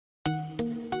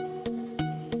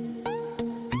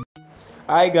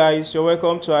Hi guys, you're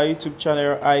welcome to our YouTube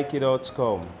channel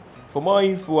ik.com. For more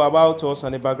info about us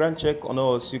and a background check on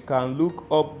us, you can look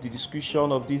up the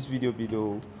description of this video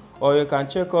below, or you can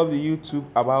check out the YouTube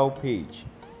about page.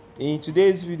 In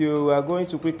today's video, we are going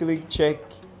to quickly check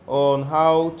on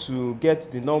how to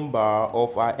get the number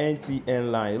of our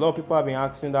MTN line. A lot of people have been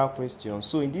asking that question,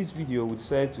 so in this video we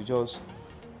decided to just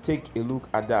take a look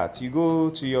at that. You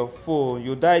go to your phone,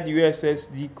 you dial the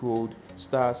USSD code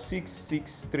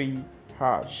 *663#,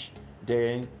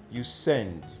 then you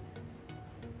send.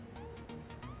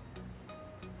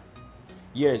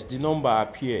 Yes, the number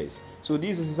appears. So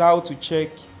this is how to check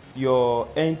your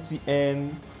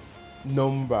MTN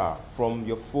number from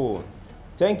your phone.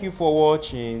 Thank you for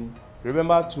watching.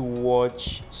 Remember to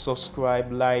watch,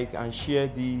 subscribe, like and share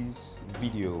this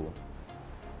video.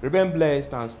 Remain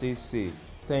blessed and stay safe.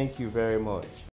 Thank you very much.